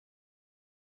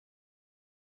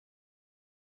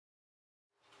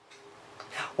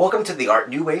Welcome to the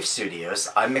ArtNewWave Studios.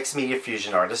 I'm mixed media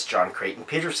fusion artist John Creighton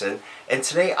Petersen, and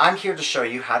today I'm here to show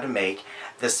you how to make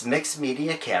this mixed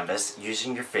media canvas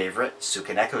using your favorite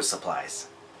Tsukineko supplies.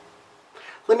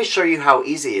 Let me show you how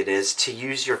easy it is to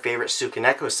use your favorite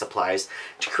Tsukineko supplies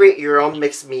to create your own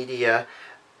mixed media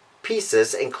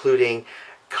pieces, including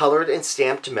colored and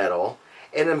stamped metal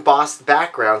and embossed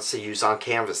backgrounds to use on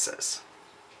canvases.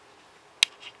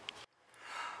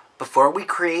 Before we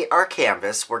create our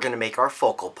canvas, we're going to make our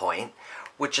focal point,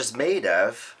 which is made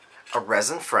of a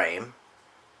resin frame,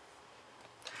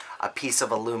 a piece of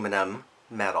aluminum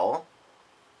metal.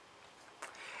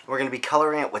 We're going to be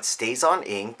coloring it with stays-on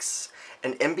inks,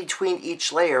 and in between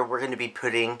each layer we're going to be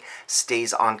putting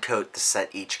stays-on coat to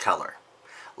set each color.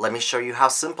 Let me show you how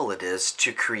simple it is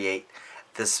to create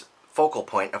this focal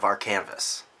point of our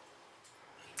canvas.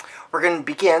 We're going to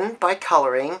begin by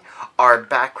coloring our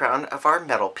background of our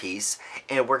metal piece,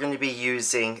 and we're going to be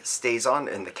using stays-on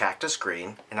in the cactus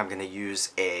green, and I'm going to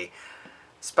use a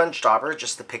sponge dauber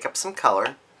just to pick up some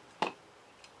color. And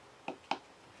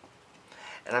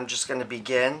I'm just going to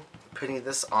begin putting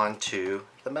this onto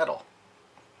the metal.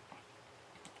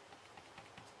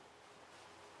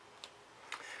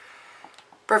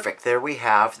 Perfect, there we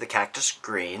have the cactus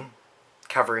green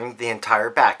covering the entire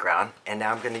background, and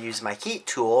now I'm going to use my heat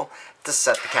tool to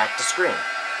set the cactus green.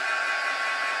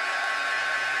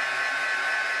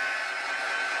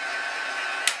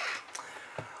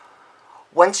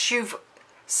 Once you've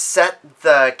set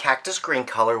the cactus green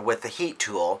color with the heat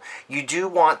tool, you do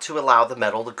want to allow the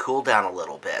metal to cool down a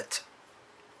little bit.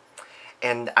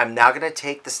 And I'm now going to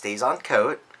take the stays-on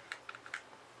coat,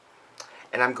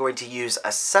 and I'm going to use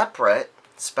a separate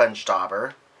sponge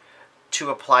dauber to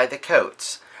apply the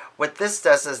coats. What this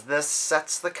does is this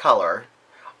sets the color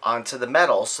onto the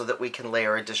metal so that we can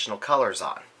layer additional colors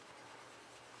on.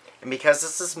 And because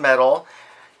this is metal,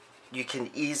 you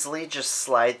can easily just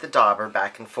slide the dauber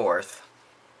back and forth.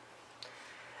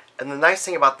 And the nice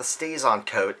thing about the stays-on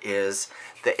coat is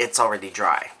that it's already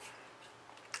dry.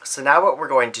 So now what we're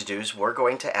going to do is we're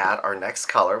going to add our next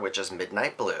color, which is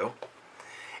midnight blue,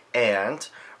 and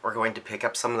we're going to pick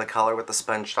up some of the color with the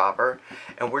sponge dauber,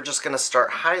 and we're just going to start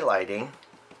highlighting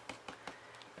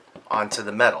onto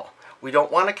the metal. We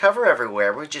don't want to cover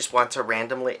everywhere, we just want to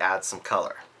randomly add some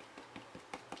color.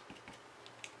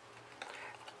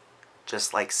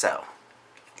 Just like so.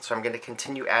 So I'm going to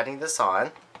continue adding this on.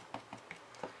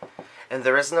 And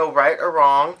there is no right or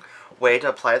wrong way to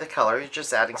apply the color, you're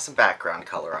just adding some background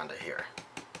color onto here.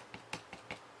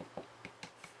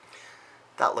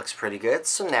 That looks pretty good.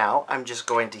 So now I'm just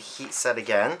going to heat set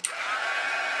again.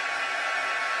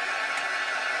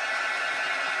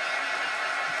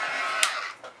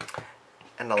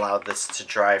 And allow this to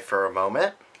dry for a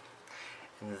moment.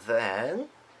 And then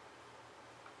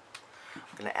I'm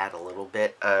going to add a little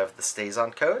bit of the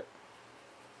stays-on coat.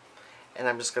 And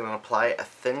I'm just going to apply a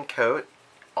thin coat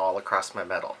all across my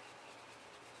metal.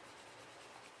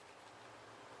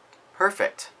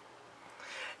 Perfect.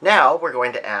 Now we're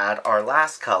going to add our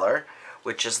last color,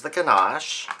 which is the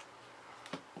ganache.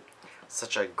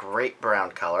 Such a great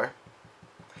brown color.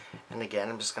 And again,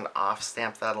 I'm just going to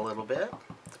off-stamp that a little bit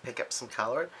to pick up some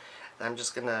color. And I'm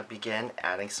just going to begin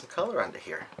adding some color onto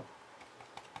here.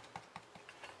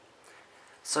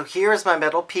 So here is my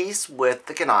metal piece with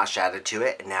the ganache added to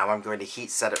it, and now I'm going to heat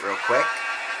set it real quick.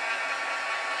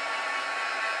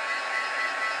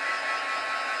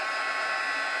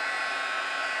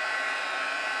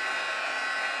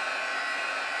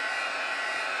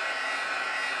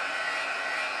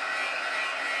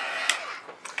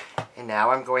 And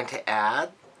now I'm going to add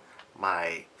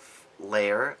my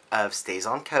layer of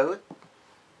stays-on coat.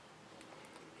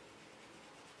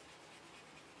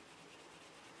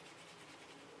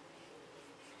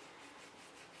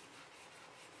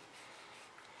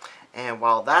 And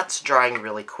while that's drying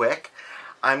really quick,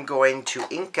 I'm going to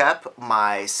ink up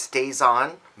my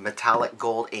stays-on metallic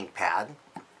gold ink pad.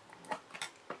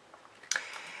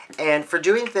 And for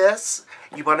doing this,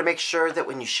 you want to make sure that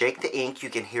when you shake the ink, you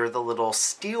can hear the little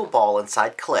steel ball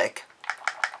inside click.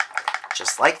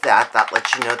 Just like that. That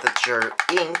lets you know that your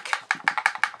ink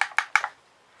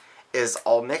is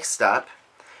all mixed up.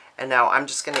 And now I'm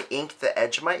just going to ink the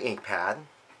edge of my ink pad.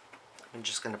 I'm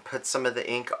just going to put some of the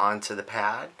ink onto the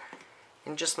pad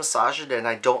and just massage it in.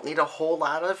 I don't need a whole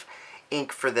lot of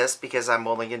ink for this because I'm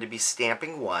only going to be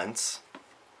stamping once.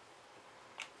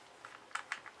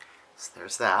 So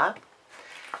there's that.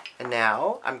 And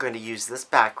now I'm going to use this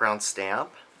background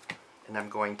stamp, and I'm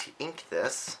going to ink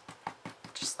this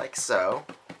just like so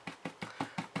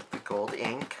with the gold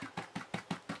ink.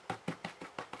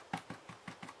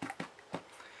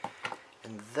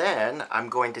 And then I'm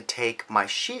going to take my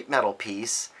sheet metal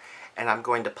piece and I'm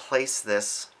going to place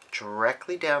this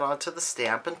directly down onto the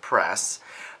stamp and press.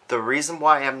 The reason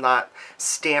why I'm not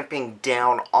stamping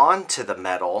down onto the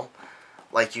metal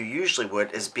like you usually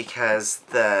would is because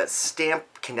the stamp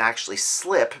can actually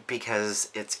slip because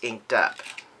it's inked up.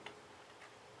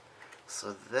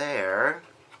 So there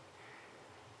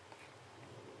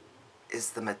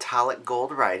is the metallic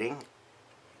gold writing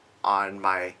on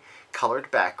my colored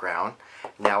background.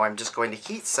 Now I'm just going to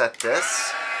heat set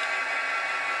this.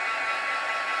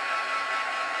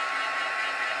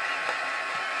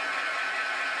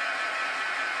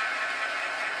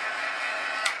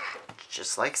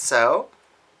 Just like so.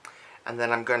 And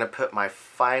then I'm going to put my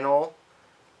final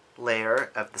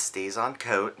layer of the StazOn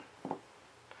coat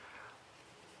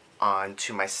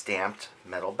onto my stamped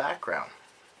metal background.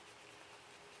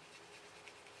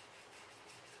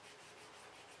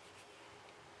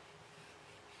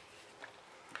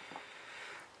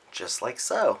 Just like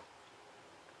so.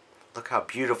 Look how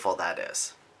beautiful that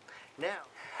is.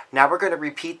 Now we're going to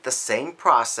repeat the same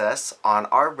process on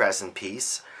our resin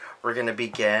piece. We're going to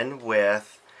begin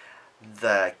with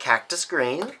the cactus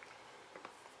green.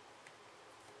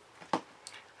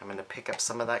 I'm going to pick up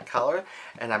some of that color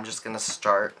and I'm just going to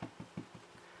start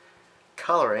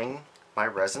coloring my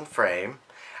resin frame,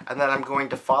 and then I'm going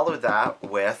to follow that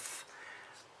with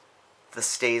the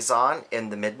StazOn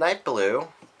in the midnight blue,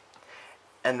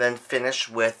 and then finish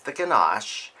with the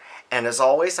ganache. And as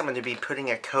always, I'm going to be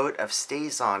putting a coat of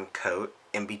StazOn coat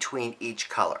in between each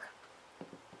color.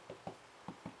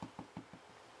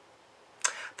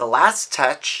 The last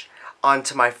touch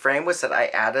onto my frame was that I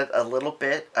added a little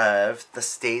bit of the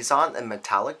StazOn and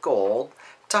metallic gold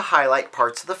to highlight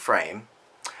parts of the frame.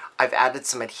 I've added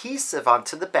some adhesive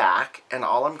onto the back, and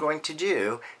all I'm going to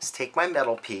do is take my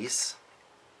metal piece.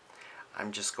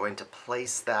 I'm just going to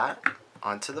place that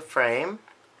onto the frame,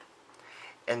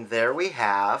 and there we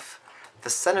have the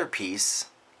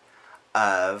centerpiece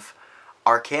of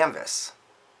our canvas.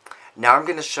 Now I'm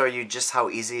going to show you just how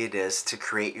easy it is to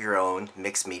create your own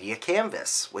mixed media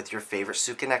canvas with your favorite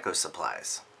Tsukineko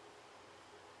supplies.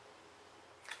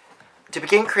 To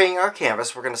begin creating our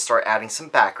canvas, we're going to start adding some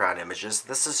background images.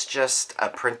 This is just a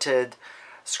printed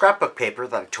scrapbook paper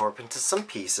that I tore up into some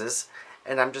pieces,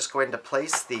 and I'm just going to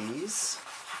place these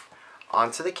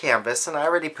onto the canvas, and I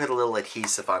already put a little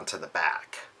adhesive onto the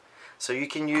back. So you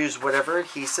can use whatever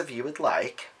adhesive you would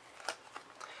like.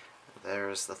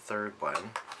 There's the third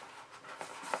one.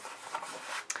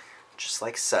 Just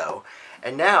like so.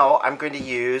 And now I'm going to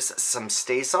use some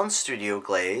StazOn Studio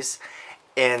Glaze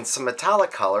in some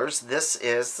metallic colors. This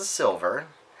is the silver,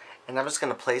 and I'm just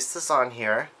going to place this on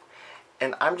here,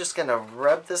 and I'm just going to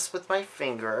rub this with my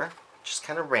finger just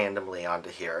kind of randomly onto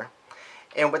here.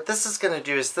 And what this is going to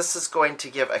do is this is going to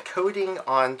give a coating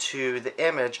onto the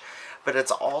image, but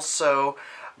it's also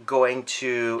going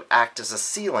to act as a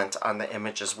sealant on the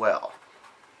image as well.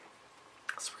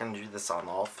 So we're going to do this on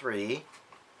all three.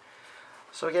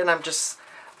 So again, I'm just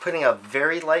putting a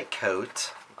very light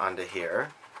coat onto here.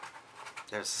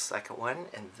 There's the second one,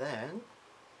 and then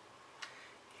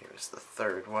here's the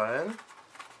third one.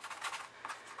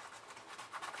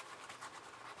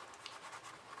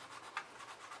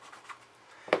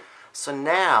 So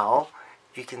now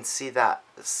you can see that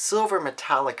silver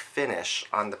metallic finish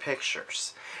on the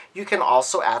pictures. You can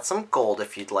also add some gold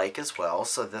if you'd like as well.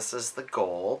 So this is the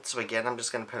gold. So again, I'm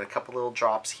just going to put a couple little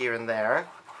drops here and there.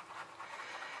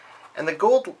 And the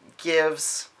gold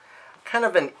gives kind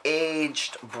of an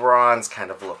aged bronze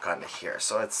kind of look onto here.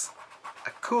 So it's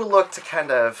a cool look to kind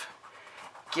of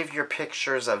give your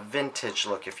pictures a vintage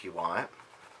look if you want.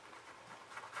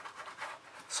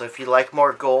 So if you like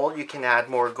more gold, you can add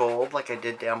more gold like I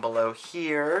did down below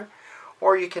here,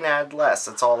 or you can add less.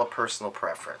 It's all a personal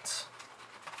preference.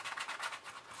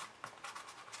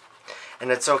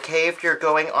 And it's okay if you're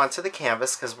going onto the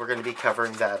canvas because we're going to be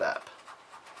covering that up.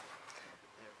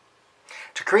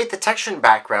 To create the texture and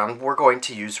background, we're going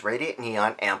to use Radiant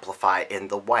Neon Amplify in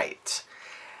the white.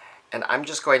 And I'm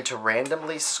just going to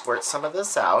randomly squirt some of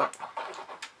this out.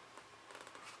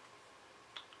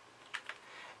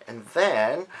 And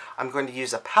then I'm going to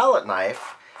use a palette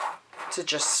knife to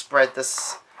just spread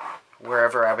this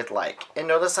wherever I would like. And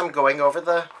notice I'm going over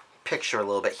the picture a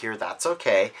little bit here. That's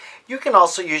okay. You can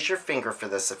also use your finger for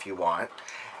this if you want.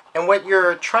 And what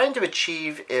you're trying to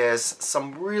achieve is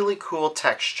some really cool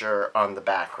texture on the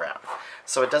background.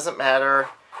 So it doesn't matter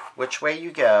which way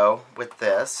you go with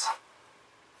this,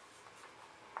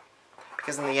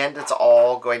 because in the end it's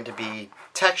all going to be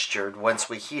textured once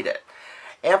we heat it.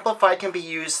 Amplify can be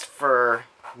used for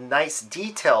nice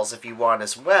details if you want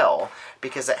as well,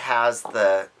 because it has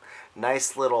the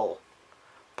nice little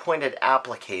pointed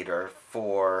applicator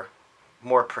for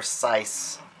more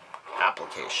precise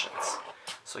applications.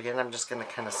 So again, I'm just going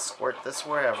to kind of squirt this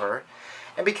wherever.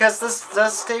 And because this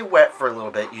does stay wet for a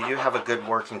little bit, you do have a good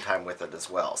working time with it as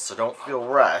well. So don't feel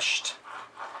rushed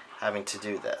having to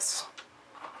do this.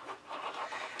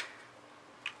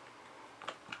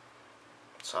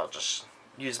 So I'll just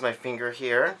use my finger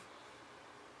here.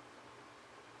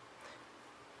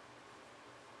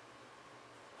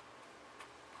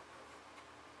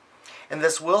 And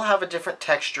this will have a different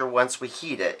texture once we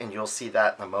heat it, and you'll see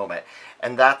that in a moment.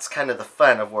 And that's kind of the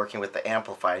fun of working with the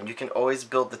Amplify. And you can always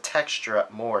build the texture up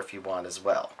more if you want as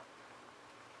well.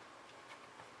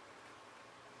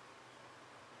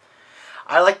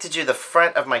 I like to do the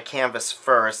front of my canvas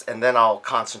first, and then I'll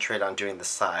concentrate on doing the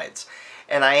sides.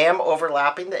 And I am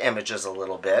overlapping the images a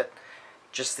little bit,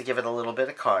 just to give it a little bit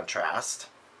of contrast.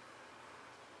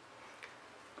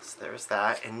 So there's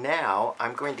that. And now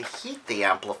I'm going to heat the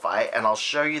Amplify, and I'll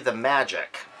show you the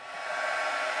magic.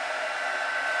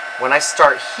 When I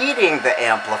start heating the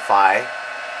Amplify,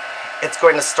 it's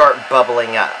going to start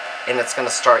bubbling up, and it's going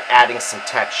to start adding some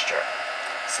texture.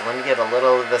 So let me get a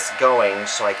little of this going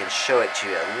so I can show it to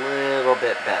you a little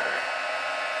bit better.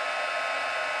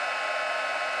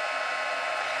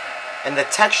 And the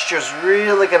texture is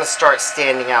really going to start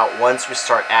standing out once we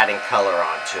start adding color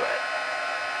onto it.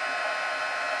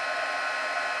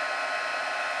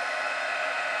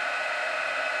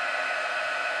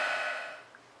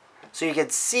 So you can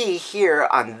see here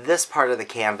on this part of the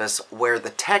canvas where the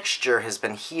texture has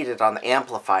been heated on the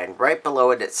Amplify, and right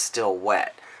below it it's still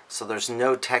wet. So there's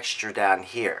no texture down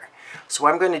here. So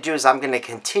what I'm going to do is I'm going to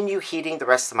continue heating the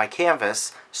rest of my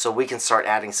canvas so we can start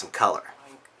adding some color.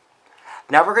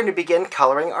 Now we're going to begin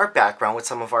coloring our background with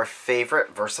some of our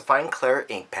favorite Versafine Clair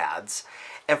ink pads.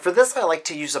 And for this I like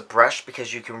to use a brush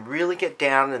because you can really get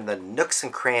down in the nooks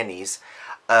and crannies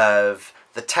of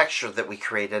the texture that we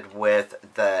created with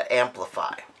the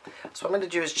Amplify. So what I'm going to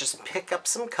do is just pick up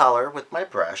some color with my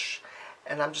brush,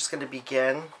 and I'm just going to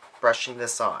begin brushing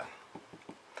this on.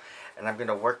 And I'm going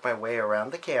to work my way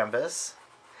around the canvas.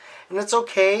 And it's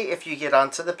okay if you get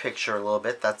onto the picture a little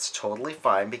bit, that's totally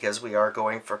fine because we are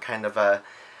going for kind of a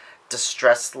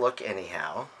distressed look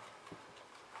anyhow.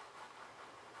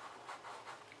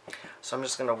 So I'm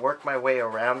just going to work my way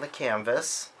around the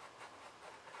canvas,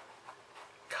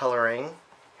 coloring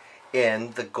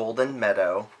in the Golden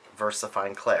Meadow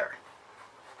Versafine Clair.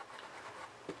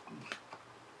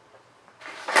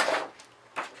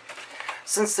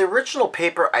 Since the original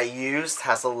paper I used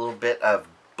has a little bit of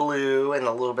blue and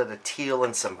a little bit of teal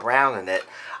and some brown in it,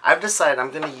 I've decided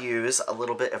I'm going to use a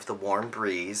little bit of the Warm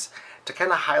Breeze to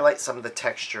kind of highlight some of the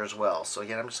texture as well. So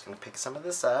again, I'm just going to pick some of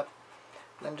this up,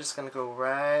 and I'm just going to go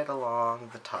right along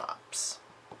the tops,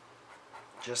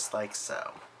 just like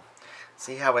so.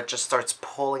 See how it just starts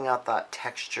pulling out that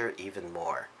texture even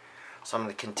more. So I'm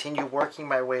going to continue working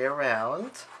my way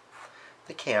around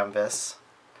the canvas,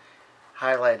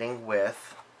 highlighting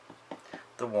with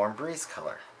the Warm Breeze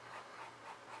color.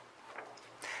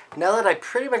 Now that I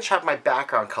pretty much have my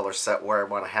background color set where I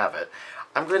want to have it,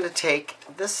 I'm going to take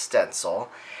this stencil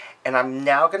and I'm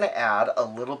now going to add a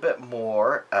little bit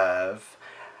more of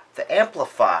the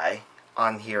Amplify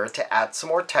on here to add some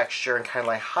more texture and kind of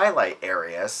like highlight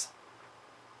areas.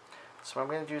 So what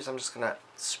I'm going to do is I'm just going to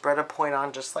spread a point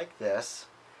on just like this,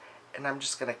 and I'm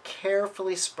just going to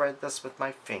carefully spread this with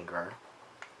my finger.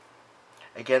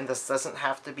 Again, this doesn't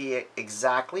have to be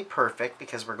exactly perfect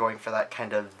because we're going for that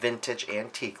kind of vintage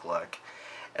antique look.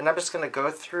 And I'm just going to go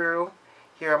through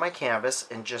here on my canvas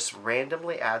and just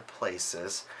randomly add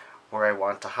places where I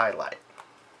want to highlight.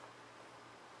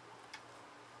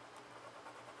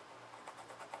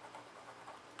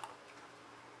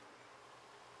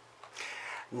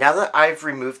 Now that I've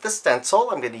removed the stencil,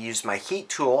 I'm going to use my heat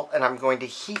tool and I'm going to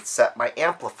heat set my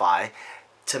Amplify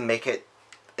to make it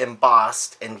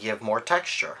embossed and give more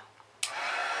texture.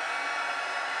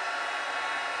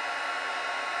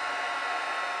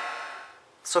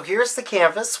 So here's the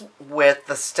canvas with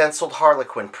the stenciled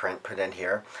Harlequin print put in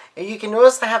here. And you can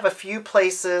notice I have a few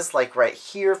places, like right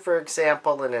here for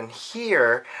example, and in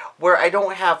here, where I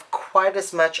don't have quite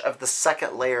as much of the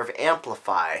second layer of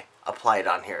Amplify applied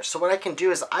on here. So what I can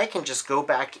do is I can just go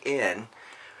back in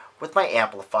with my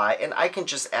Amplify and I can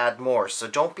just add more. So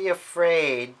don't be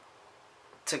afraid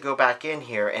to go back in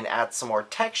here and add some more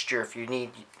texture if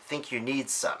you think you need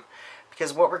some.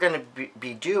 Because what we're going to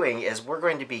be doing is we're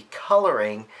going to be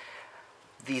coloring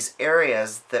these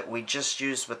areas that we just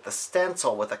used with the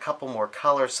stencil with a couple more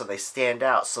colors so they stand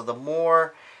out. So the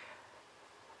more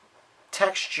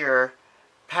texture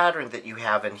pattern that you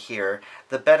have in here,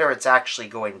 the better it's actually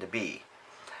going to be.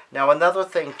 Now another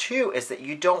thing too is that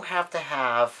you don't have to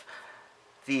have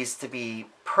these to be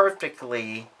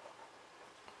perfectly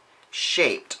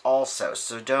shaped also,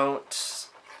 so don't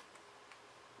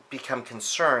become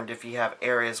concerned if you have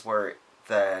areas where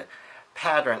the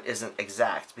pattern isn't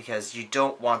exact, because you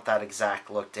don't want that exact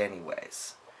look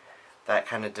anyways. That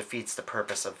kind of defeats the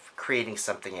purpose of creating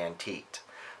something antiqued.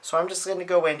 So I'm just going to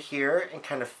go in here and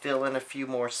kind of fill in a few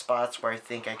more spots where I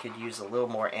think I could use a little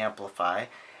more Amplify,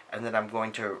 and then I'm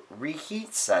going to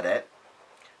reheat set it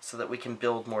so that we can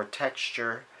build more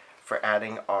texture for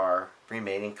adding our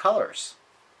remaining colors.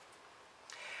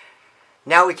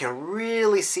 Now we can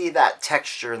really see that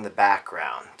texture in the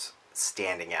background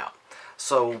standing out.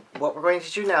 So what we're going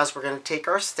to do now is we're going to take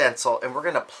our stencil and we're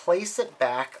going to place it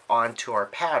back onto our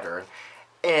pattern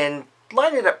and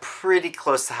line it up pretty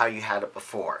close to how you had it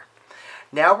before.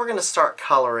 Now we're going to start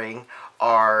coloring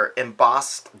our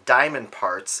embossed diamond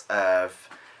parts of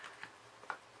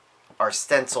our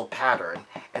stencil pattern.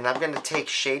 And I'm going to take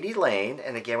Shady Lane,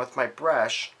 and again with my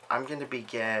brush, I'm going to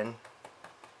begin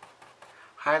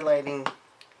highlighting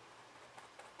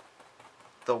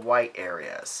the white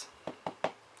areas.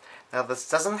 Now this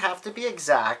doesn't have to be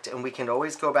exact, and we can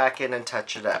always go back in and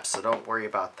touch it up, so don't worry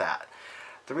about that.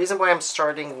 The reason why I'm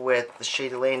starting with the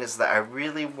Shady Lane is that I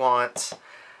really want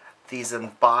these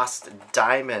embossed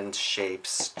diamond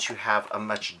shapes to have a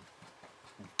much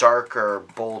darker,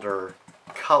 bolder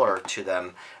color to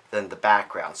them than the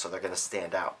background, so they're going to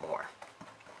stand out more.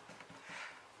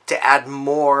 To add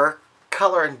more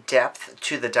color and depth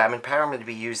to the diamond pattern, I'm going to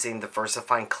be using the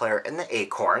Versafine Clair and the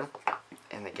Acorn.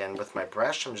 And again, with my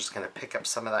brush, I'm just going to pick up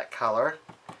some of that color.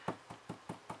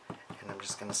 And I'm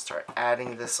just going to start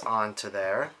adding this onto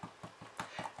there.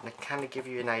 And to kind of give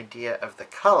you an idea of the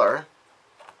color,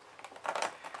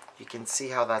 you can see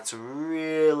how that's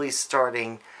really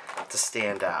starting to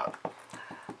stand out.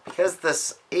 Because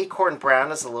this Acorn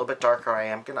Brown is a little bit darker, I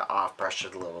am going to off-brush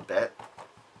it a little bit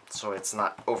so it's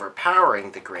not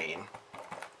overpowering the green.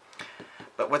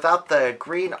 But without the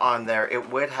green on there,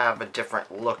 it would have a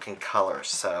different look and color,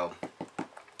 so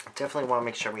definitely want to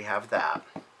make sure we have that.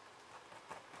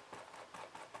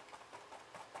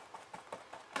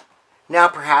 Now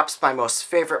perhaps my most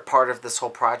favorite part of this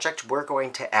whole project, we're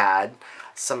going to add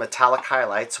some metallic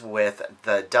highlights with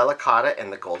the Delicata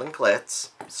and the Golden Glitz.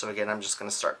 So again, I'm just going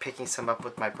to start picking some up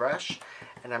with my brush,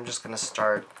 and I'm just going to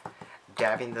start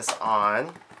dabbing this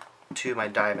on to my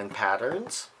diamond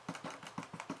patterns.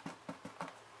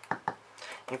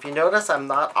 If you notice, I'm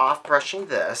not off-brushing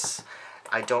this.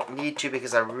 I don't need to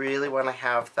because I really want to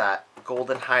have that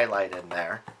golden highlight in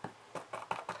there.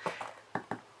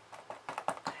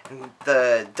 And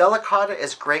the Delicata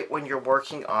is great when you're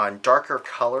working on darker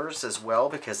colors as well,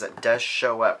 because it does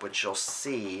show up, which you'll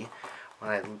see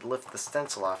when I lift the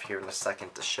stencil off here in a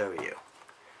second to show you.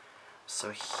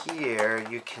 So here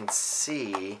you can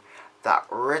see that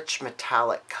rich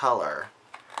metallic color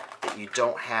that you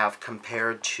don't have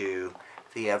compared to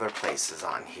the other places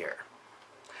on here.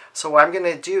 So what I'm going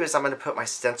to do is I'm going to put my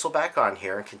stencil back on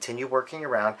here and continue working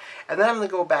around, and then I'm going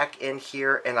to go back in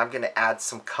here and I'm going to add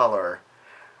some color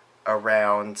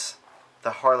around the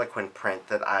Harlequin print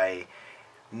that I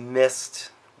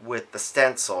missed with the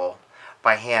stencil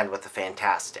by hand with the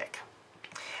Fantastic.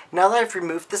 Now that I've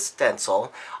removed the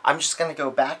stencil, I'm just going to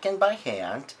go back in by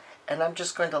hand, and I'm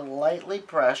just going to lightly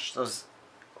brush those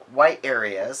white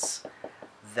areas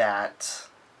that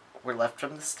were left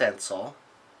from the stencil,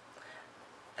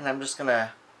 and I'm just going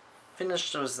to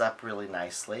finish those up really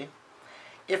nicely.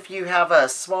 If you have a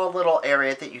small little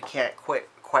area that you can't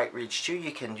quite reach to,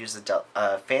 you can use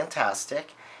a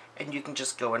Fantastic, and you can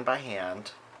just go in by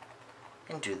hand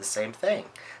and do the same thing.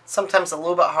 Sometimes a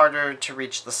little bit harder to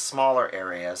reach the smaller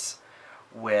areas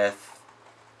with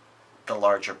the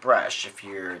larger brush if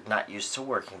you're not used to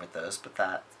working with those, but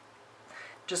that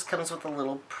just comes with a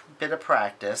little bit of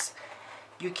practice.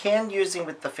 You can, using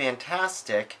with the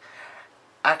Fantastic,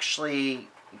 actually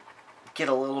get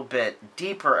a little bit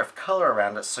deeper of color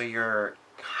around it, so you're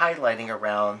highlighting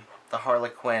around the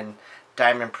Harlequin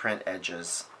diamond print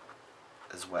edges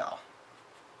as well.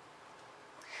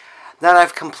 Now that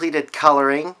I've completed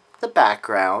coloring the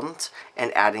background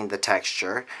and adding the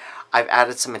texture, I've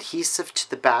added some adhesive to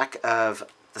the back of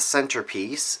the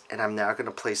centerpiece, and I'm now going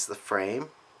to place the frame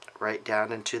right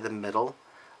down into the middle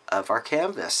of our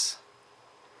canvas.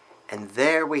 And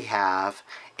there we have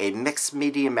a mixed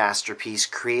media masterpiece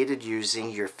created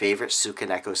using your favorite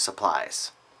Tsukineko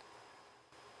supplies.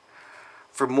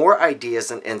 For more ideas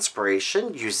and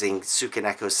inspiration using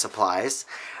Tsukineko supplies,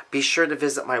 be sure to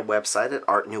visit my website at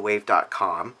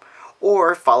ArtNewWave.com,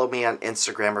 or follow me on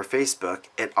Instagram or Facebook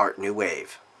at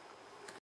ArtNewWave.